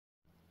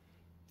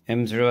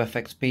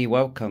M0FXB,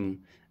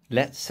 welcome.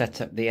 Let's set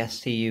up the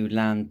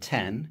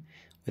SCU-LAN10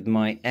 with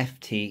my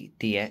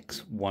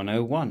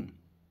FT-710.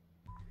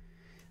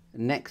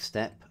 Next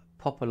step,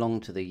 pop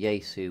along to the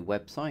Yaesu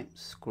website,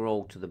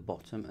 scroll to the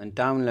bottom and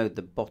download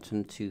the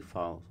bottom two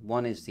files.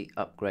 One is the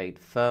upgrade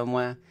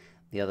firmware,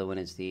 the other one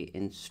is the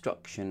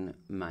instruction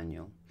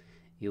manual.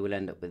 You will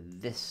end up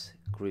with this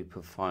group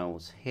of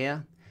files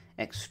here.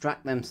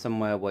 Extract them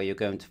somewhere where you're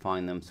going to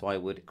find them. So I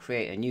would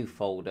create a new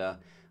folder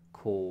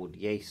called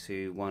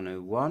Yaesu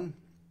 101.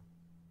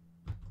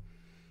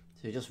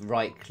 So just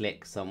right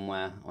click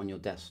somewhere on your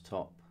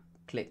desktop,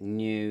 click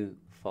new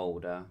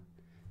folder,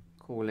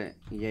 call it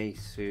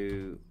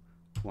Yaesu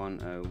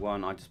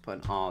 101. I just put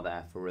an R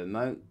there for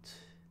remote,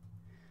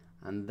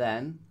 and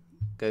then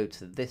go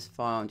to this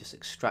file and just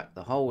extract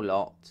the whole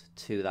lot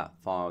to that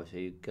file. So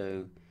you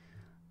go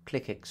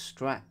click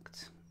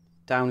extract,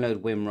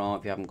 download WinRAR.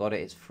 If you haven't got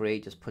it, it's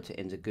free. Just put it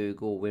into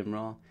Google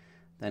WinRAR,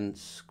 then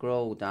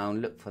scroll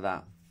down, look for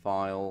that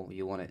file.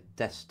 You want it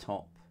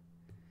desktop,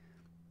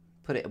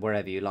 put it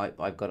wherever you like,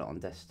 but I've got it on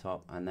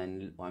desktop. And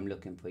then I'm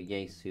looking for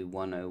Yaesu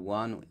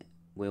 101. It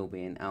will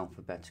be in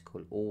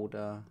alphabetical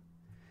order.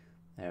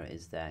 There it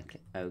is there.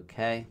 Click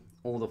OK.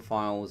 All the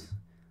files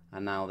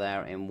are now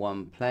there in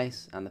one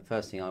place, and the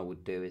first thing I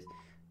would do is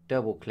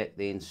double click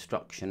the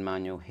instruction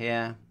manual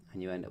here,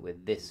 and you end up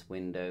with this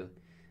window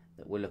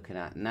that we're looking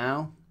at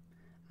now.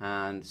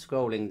 And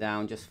scrolling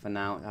down just for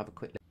now, have a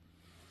quick look.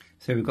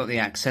 So we've got the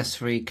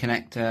accessory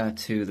connector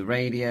to the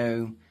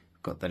radio,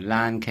 we've got the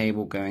LAN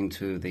cable going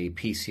to the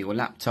PC or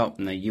laptop,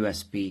 and the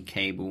USB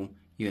cable,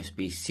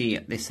 USB-C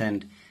at this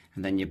end,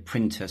 and then your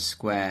printer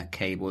square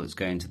cable that's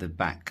going to the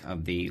back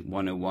of the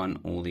 101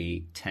 or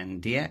the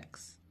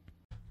 10DX.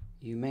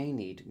 You may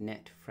need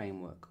Net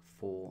Framework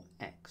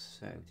 4X,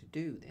 so to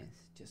do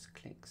this, just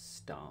click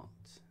Start,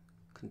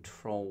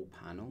 Control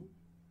Panel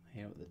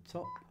here at the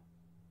top,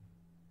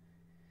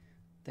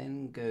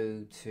 then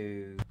go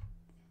to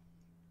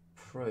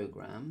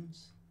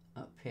Programs.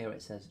 Up here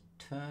it says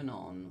Turn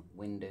on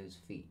Windows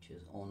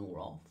Features on or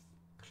off.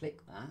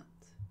 Click that.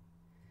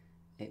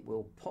 It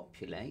will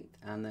populate,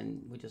 and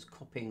then we're just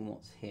copying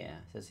what's here.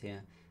 It says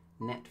here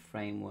Net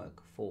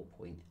Framework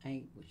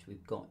 4.8, which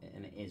we've got,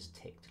 and it is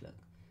ticked, look.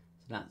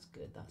 So that's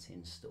good, that's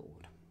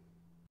installed.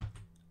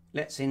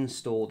 Let's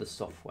install the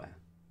software.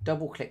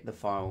 Double click the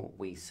file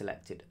we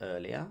selected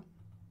earlier.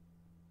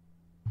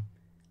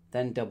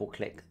 Then double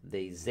click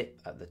the zip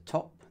at the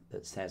top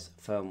that says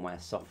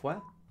Firmware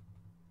Software.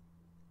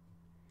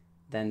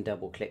 Then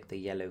double click the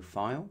yellow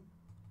file.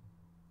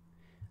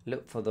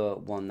 Look for the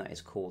one that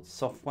is called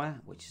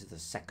Software, which is the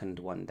second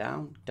one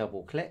down.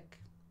 Double click.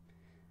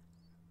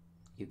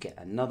 You get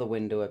another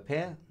window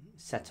appear.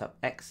 Setup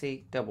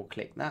exe. Double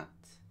click that.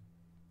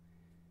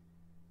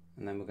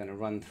 And then we're going to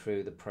run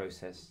through the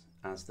process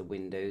as the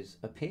windows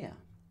appear.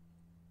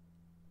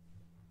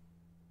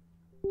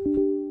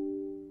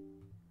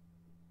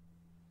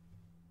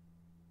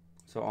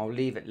 So I'll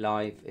leave it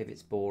live. If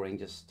it's boring,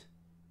 just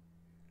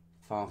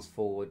fast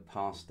forward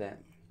past it.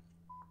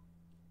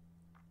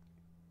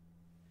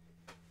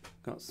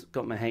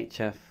 Got my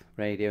HF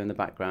radio in the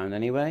background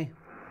anyway.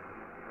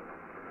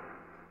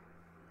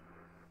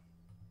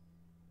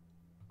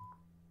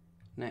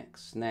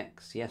 Next,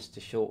 yes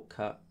to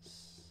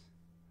shortcuts.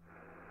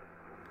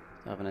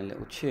 Having a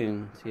little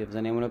tune, see if there's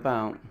anyone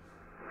about.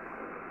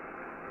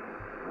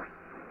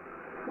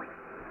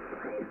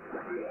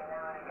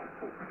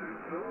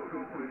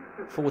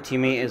 $40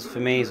 meters for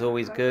me is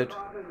always good.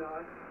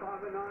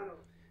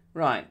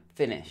 Right,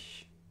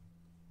 finish.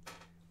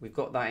 We've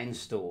got that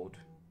installed.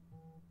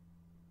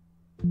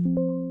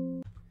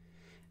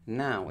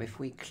 Now, if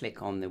we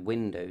click on the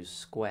Windows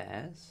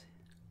squares,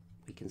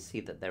 we can see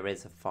that there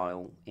is a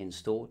file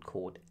installed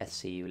called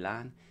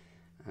SCU-LAN.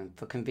 And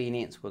for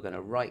convenience, we're going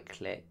to right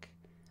click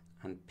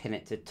and pin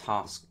it to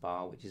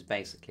taskbar, which is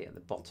basically at the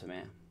bottom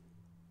here.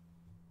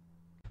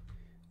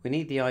 We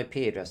need the IP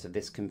address of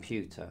this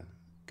computer.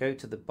 Go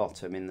to the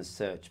bottom in the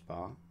search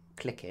bar,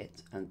 click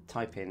it and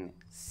type in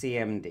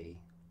CMD,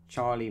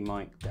 Charlie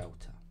Mike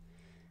Delta.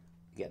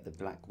 You get the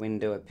black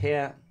window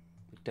appear,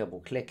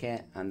 double click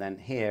it, and then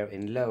here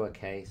in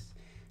lowercase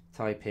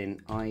type in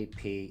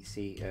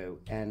IPCONFIG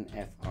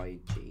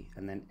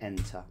and then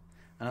enter.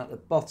 And at the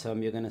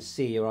bottom you're going to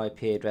see your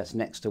IP address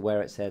next to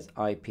where it says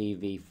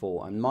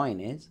IPv4, and mine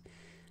is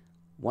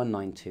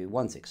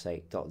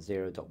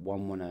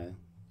 192.168.0.110.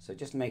 So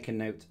just make a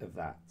note of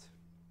that.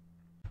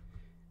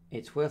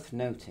 It's worth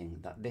noting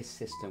that this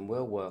system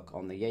will work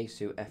on the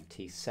Yaesu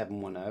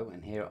FT-710,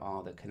 and here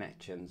are the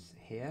connections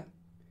here.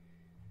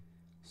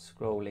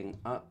 Scrolling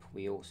up,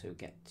 we also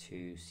get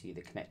to see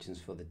the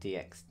connections for the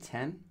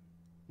DX10,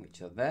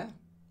 which are there,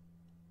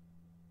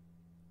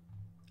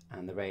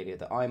 and the radio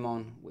that I'm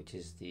on, which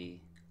is the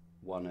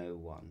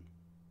 101.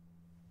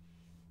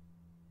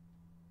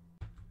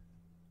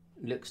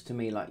 Looks to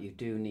me like you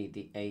do need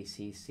the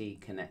ACC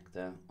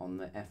connector on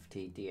the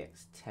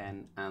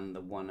FT-DX10 and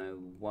the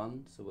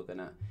 101, so we're going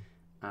to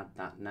add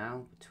that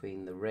now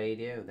between the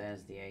radio.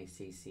 There's the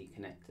ACC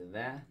connector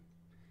there,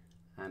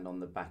 and on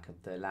the back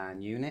of the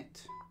LAN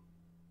unit.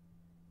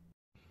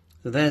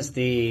 So there's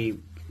the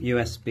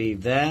USB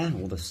there,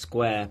 or the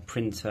square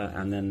printer,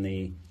 and then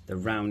the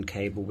round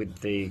cable with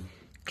the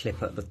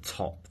clip at the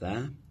top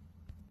there.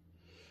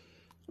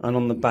 And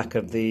on the back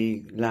of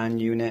the LAN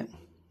unit,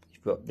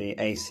 you've got the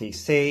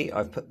ACC.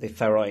 I've put the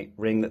ferrite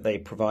ring that they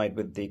provide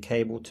with the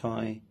cable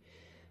tie.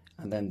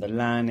 And then the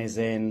LAN is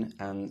in,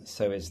 and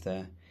so is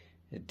the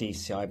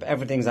DCI. But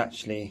everything's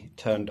actually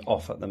turned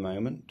off at the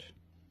moment.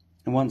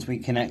 And once we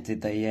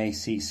connected the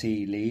ACC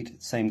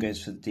lead, same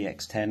goes for the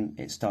DX10,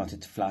 it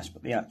started to flash,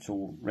 but the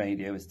actual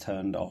radio is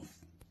turned off.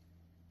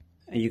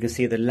 And you can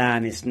see the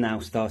LAN is now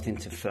starting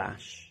to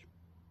flash.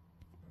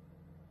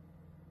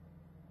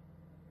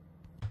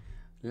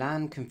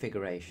 LAN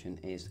configuration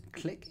is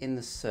click in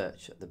the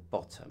search at the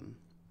bottom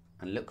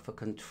and look for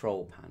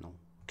control panel.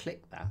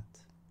 Click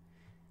that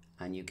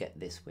and you get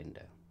this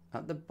window.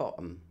 At the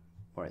bottom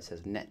where it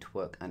says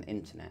network and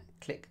internet,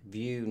 click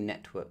view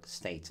network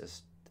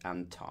status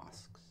and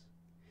tasks.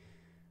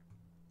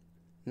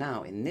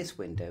 Now in this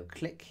window,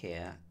 click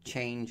here,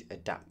 change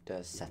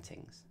adapter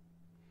settings.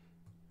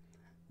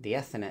 The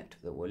Ethernet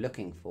that we're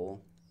looking for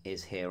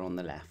is here on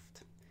the left.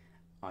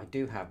 I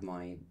do have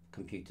my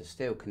computer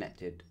still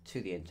connected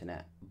to the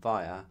internet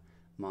via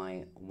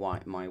my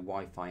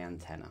Wi-Fi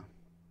antenna.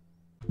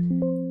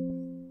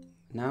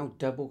 Now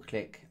double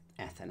click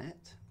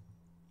Ethernet,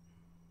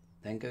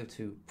 then go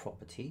to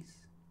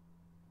properties,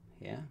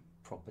 here,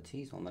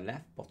 properties on the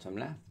left, bottom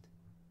left.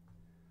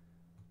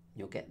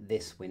 You'll get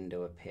this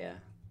window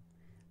appear.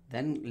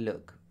 Then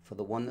look for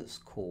the one that's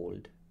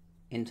called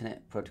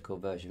Internet Protocol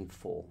version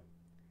 4.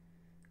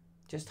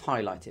 Just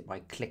highlight it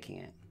by clicking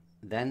it,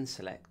 then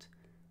select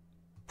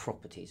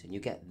properties and you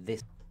get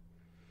this.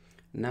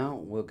 Now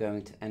we're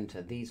going to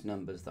enter these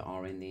numbers that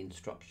are in the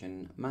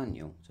instruction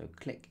manual. So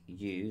click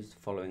use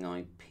following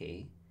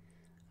IP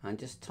and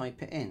just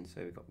type it in.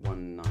 So we've got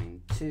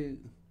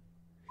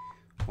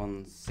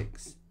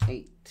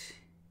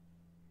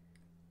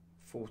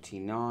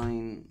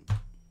 192.168.49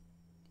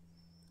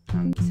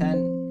 and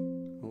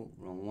 10. Oh,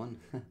 wrong one.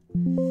 Let's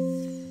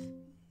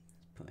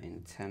put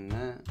in 10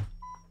 there.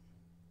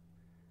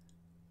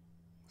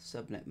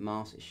 Subnet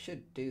mask, it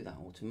should do that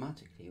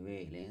automatically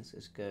really. Let's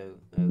just go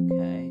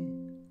OK.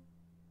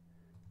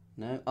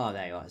 No, oh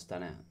there you are, it's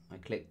done it. I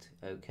clicked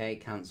OK,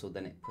 cancel,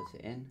 then it put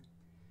it in.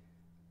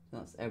 So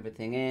that's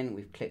everything in.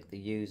 We've clicked the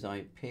use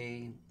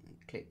IP,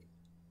 click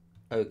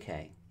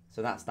OK.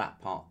 So that's that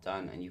part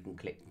done and you can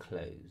click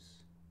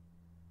close.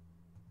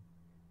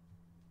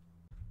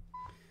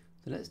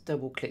 So let's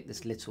double click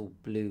this little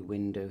blue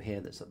window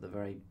here that's at the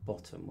very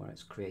bottom where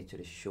it's created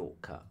a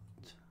shortcut.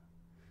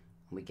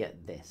 We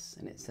get this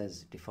and it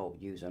says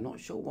default user. I'm not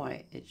sure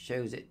why it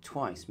shows it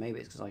twice. Maybe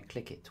it's because I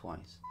click it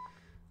twice.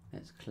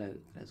 Let's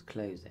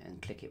close it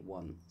and click it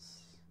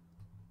once.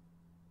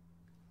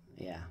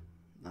 Yeah,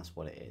 that's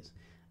what it is.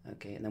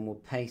 Okay, and then we'll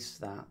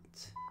paste that,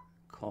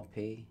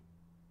 copy,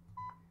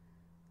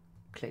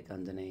 click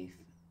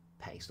underneath,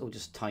 paste, or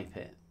just type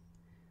it.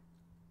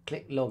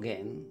 Click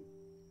login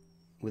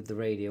with the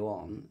radio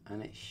on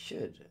and it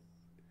should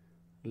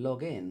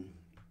log in.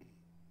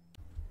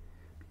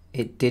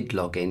 It did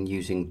log in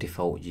using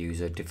default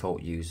user.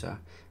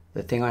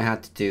 The thing I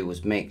had to do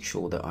was make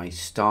sure that I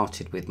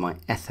started with my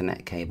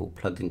Ethernet cable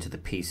plugged into the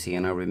PC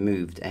and I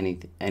removed any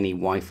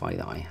Wi-Fi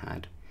that I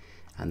had.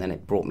 And then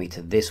it brought me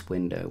to this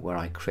window where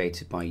I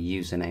created my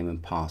username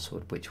and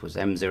password, which was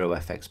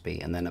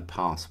M0FXB and then a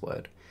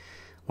password.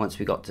 Once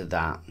we got to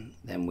that,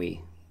 then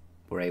we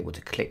were able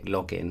to click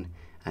login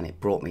and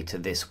it brought me to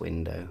this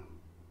window.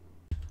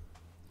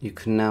 You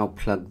can now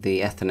plug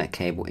the Ethernet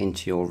cable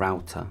into your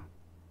router.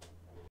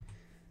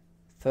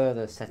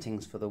 Further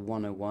settings for the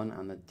 101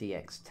 and the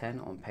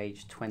DX10 on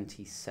page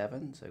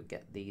 27, so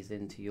get these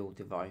into your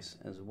device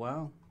as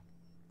well.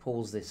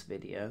 Pause this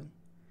video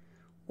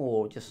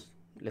or just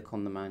look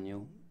on the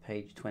manual,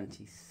 page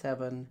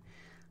 27,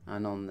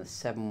 and on the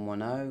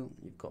 710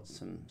 you've got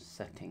some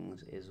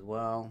settings as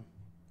well.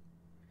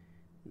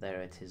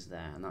 There it is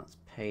there, and that's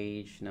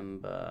page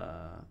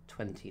number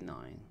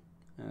 29.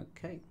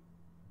 Okay,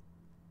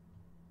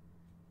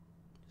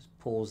 just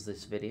pause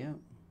this video.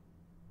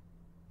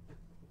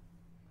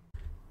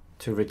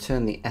 To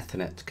return the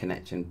Ethernet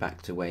connection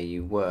back to where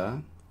you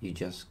were, you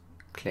just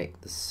click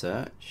the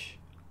search,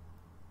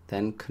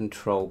 then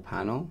control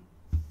panel,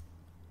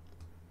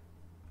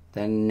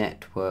 then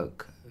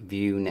network,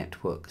 view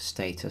network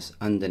status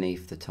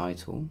underneath the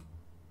title,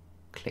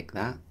 click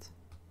that.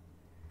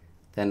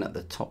 Then at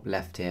the top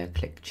left here,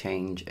 click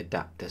change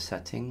adapter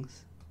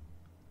settings.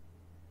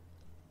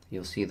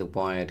 You'll see the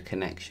wired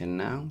connection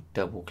now,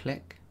 double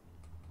click,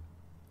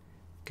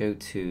 go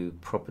to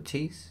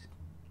properties,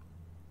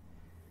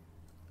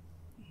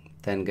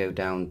 then go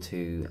down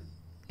to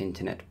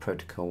Internet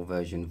Protocol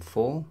version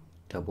 4,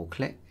 double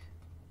click,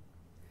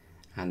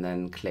 and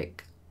then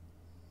click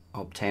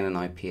obtain an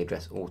IP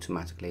address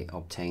automatically,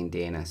 obtain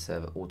DNS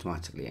server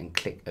automatically, and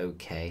click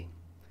OK.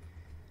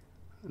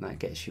 And that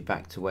gets you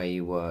back to where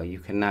you were. You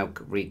can now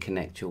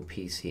reconnect your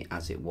PC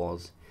as it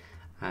was,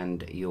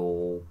 and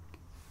your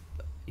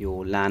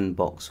your LAN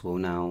box will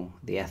now,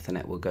 the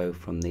Ethernet will go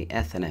from the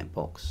Ethernet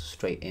box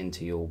straight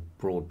into your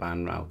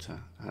broadband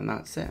router, and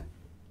that's it.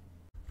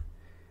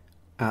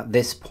 At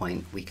this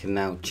point we can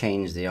now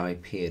change the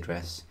IP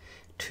address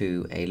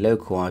to a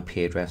local IP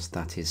address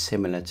that is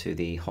similar to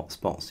the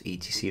hotspots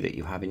etc that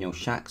you have in your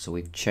shack. So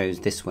we've chose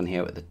this one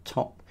here at the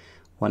top,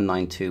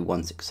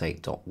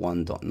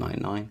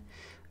 192.168.1.99.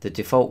 The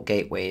default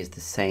gateway is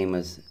the same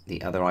as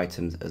the other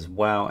items as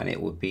well, and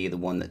it would be the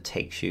one that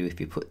takes you, if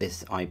you put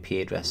this IP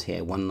address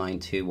here,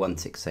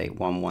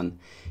 192.168.1.1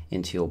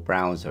 into your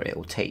browser, it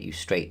will take you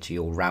straight to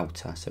your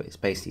router. So it's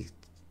basically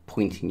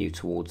pointing you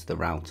towards the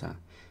router.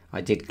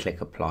 I did click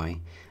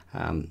apply.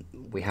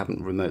 We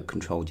haven't remote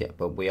controlled yet,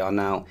 but we are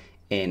now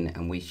in,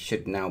 and we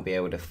should now be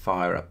able to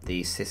fire up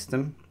the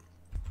system.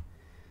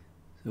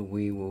 So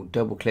we will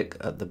double click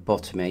at the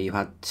bottom here. You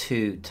have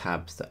two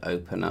tabs that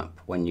open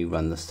up when you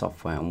run the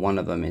software, and one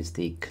of them is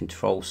the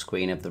control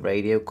screen of the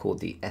radio called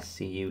the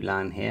SCU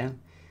LAN here.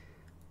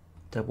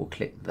 Double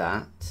click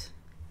that.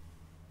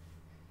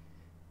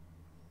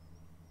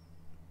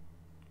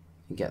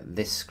 You get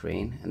this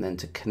screen, and then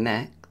to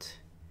connect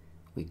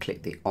we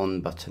click the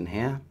on button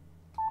here.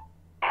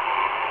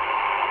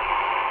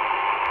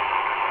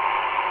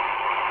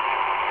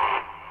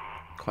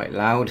 Quite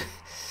loud.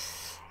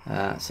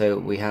 So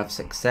we have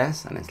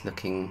success and it's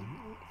looking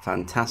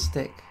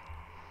fantastic.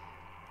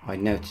 I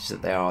noticed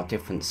that there are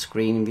different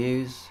screen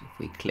views. If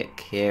we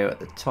click here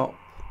at the top,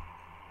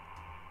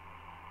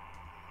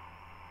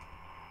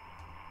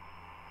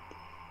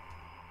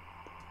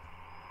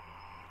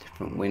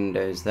 different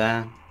windows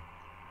there.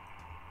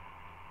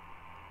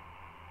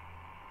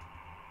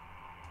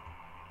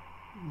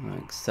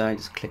 Like so,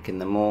 just clicking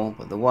them all,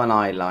 but the one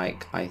I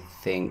like, I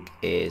think,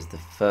 is the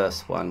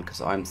first one because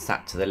I'm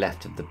sat to the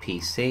left of the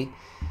PC.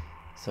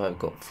 So I've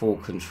got full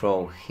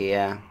control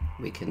here.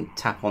 We can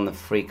tap on the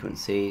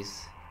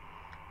frequencies,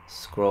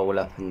 scroll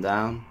up and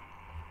down.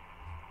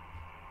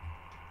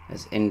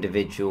 There's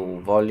individual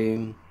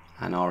volume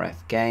and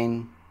RF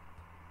gain,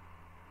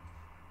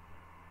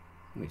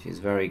 which is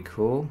very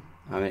cool.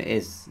 I mean, it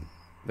is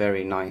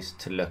very nice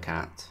to look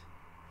at.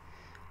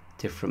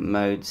 Different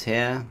modes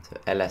here, so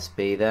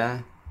LSB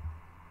there,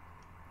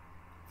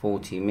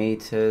 40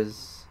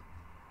 meters.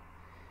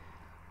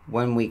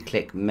 When we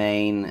click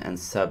main and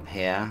sub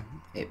here,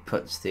 it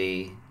puts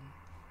the,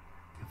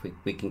 if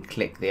we can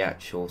click the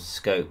actual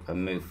scope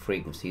and move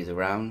frequencies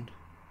around.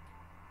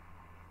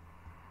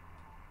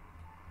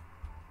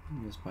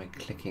 Just by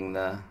clicking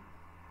the,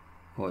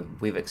 or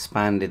we've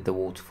expanded the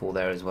waterfall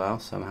there as well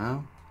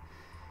somehow.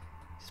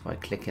 Just by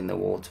clicking the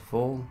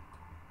waterfall.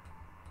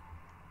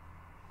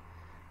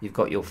 You've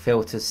got your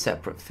filters,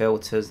 separate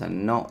filters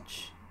and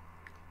notch,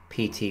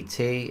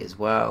 PTT as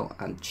well,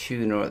 and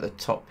tuner at the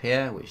top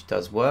here, which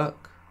does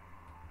work.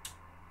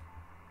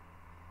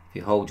 If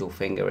you hold your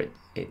finger,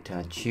 it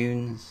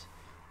tunes.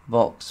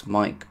 Vox,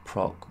 mic,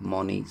 proc,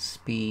 mono,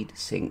 speed,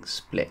 sync,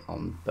 split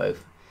on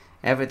both.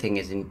 Everything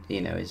is in,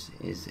 you know, is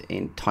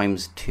in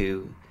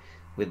 ×2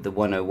 with the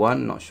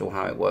 101. Not sure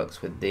how it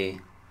works with the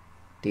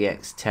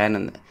DX10,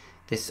 and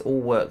this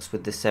all works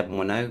with the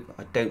 710.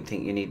 I don't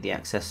think you need the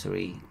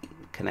accessory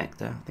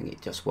connector. I think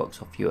it just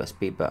works off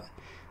USB, but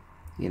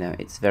you know,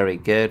 it's very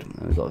good.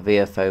 And we've got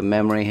VFO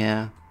memory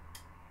here,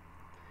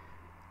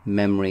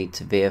 memory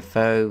to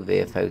VFO,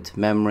 VFO to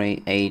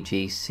memory,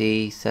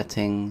 AGC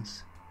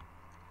settings,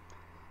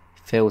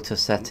 filter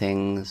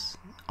settings,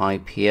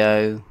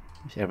 IPO,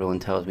 which everyone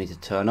tells me to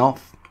turn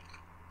off.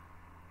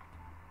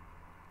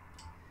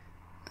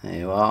 There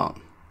you are.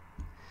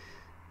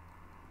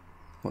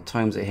 What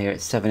time is it here?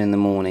 It's 7 in the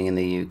morning in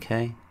the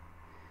UK.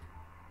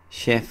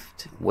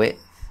 Shift,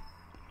 width.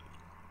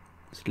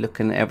 Just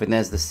looking at everything.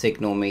 There's the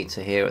signal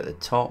meter here at the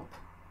top.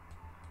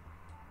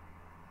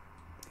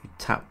 You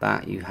tap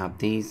that, you have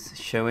these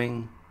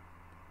showing.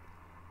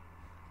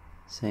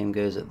 Same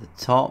goes at the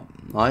top.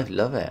 I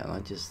love it. I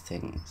just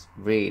think it's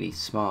really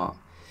smart.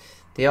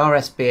 The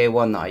RSBA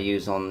one that I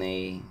use on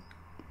the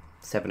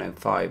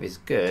 705 is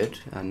good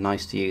and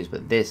nice to use,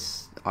 but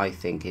this I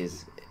think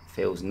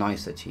feels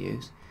nicer to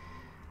use.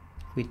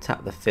 If we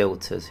tap the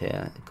filters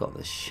here, it's got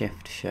the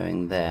shift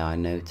showing there, I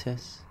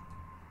notice.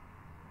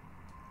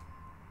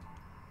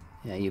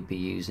 Yeah, you'd be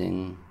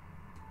using,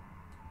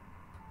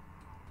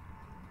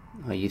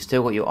 oh, you've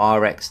still got your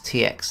RX,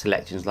 TX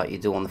selections like you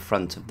do on the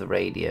front of the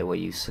radio, where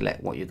you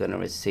select what you're going to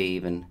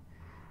receive and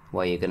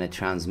where you're going to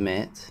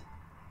transmit.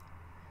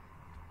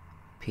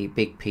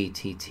 Big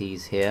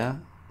PTTs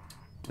here,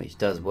 which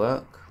does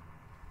work.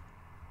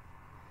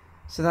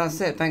 So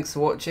that's it. Thanks for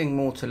watching.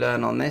 More to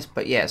learn on this,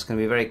 but yeah, it's going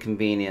to be very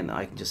convenient that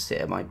I can just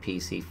sit at my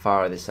PC,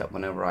 fire this up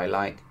whenever I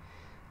like,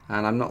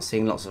 and I'm not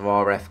seeing lots of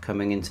RF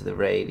coming into the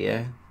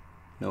radio.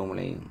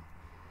 Normally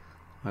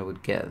I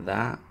would get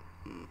that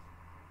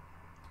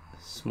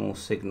small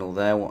signal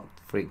there. What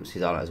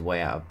frequencies are that? Is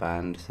way out of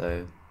band,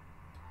 so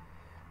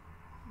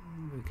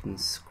we can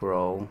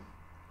scroll.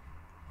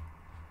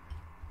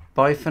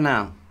 Bye for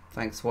now.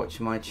 Thanks for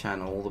watching my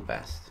channel. All the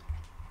best.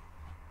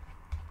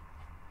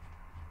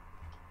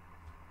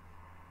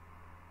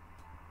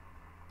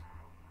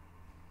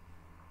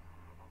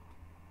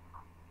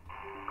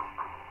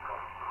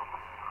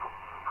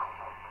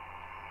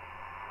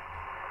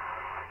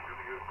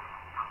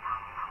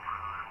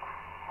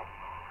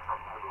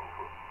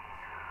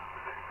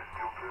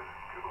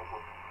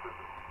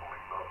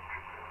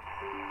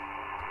 Kilo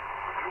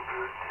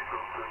 7,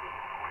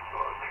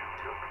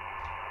 Juliet.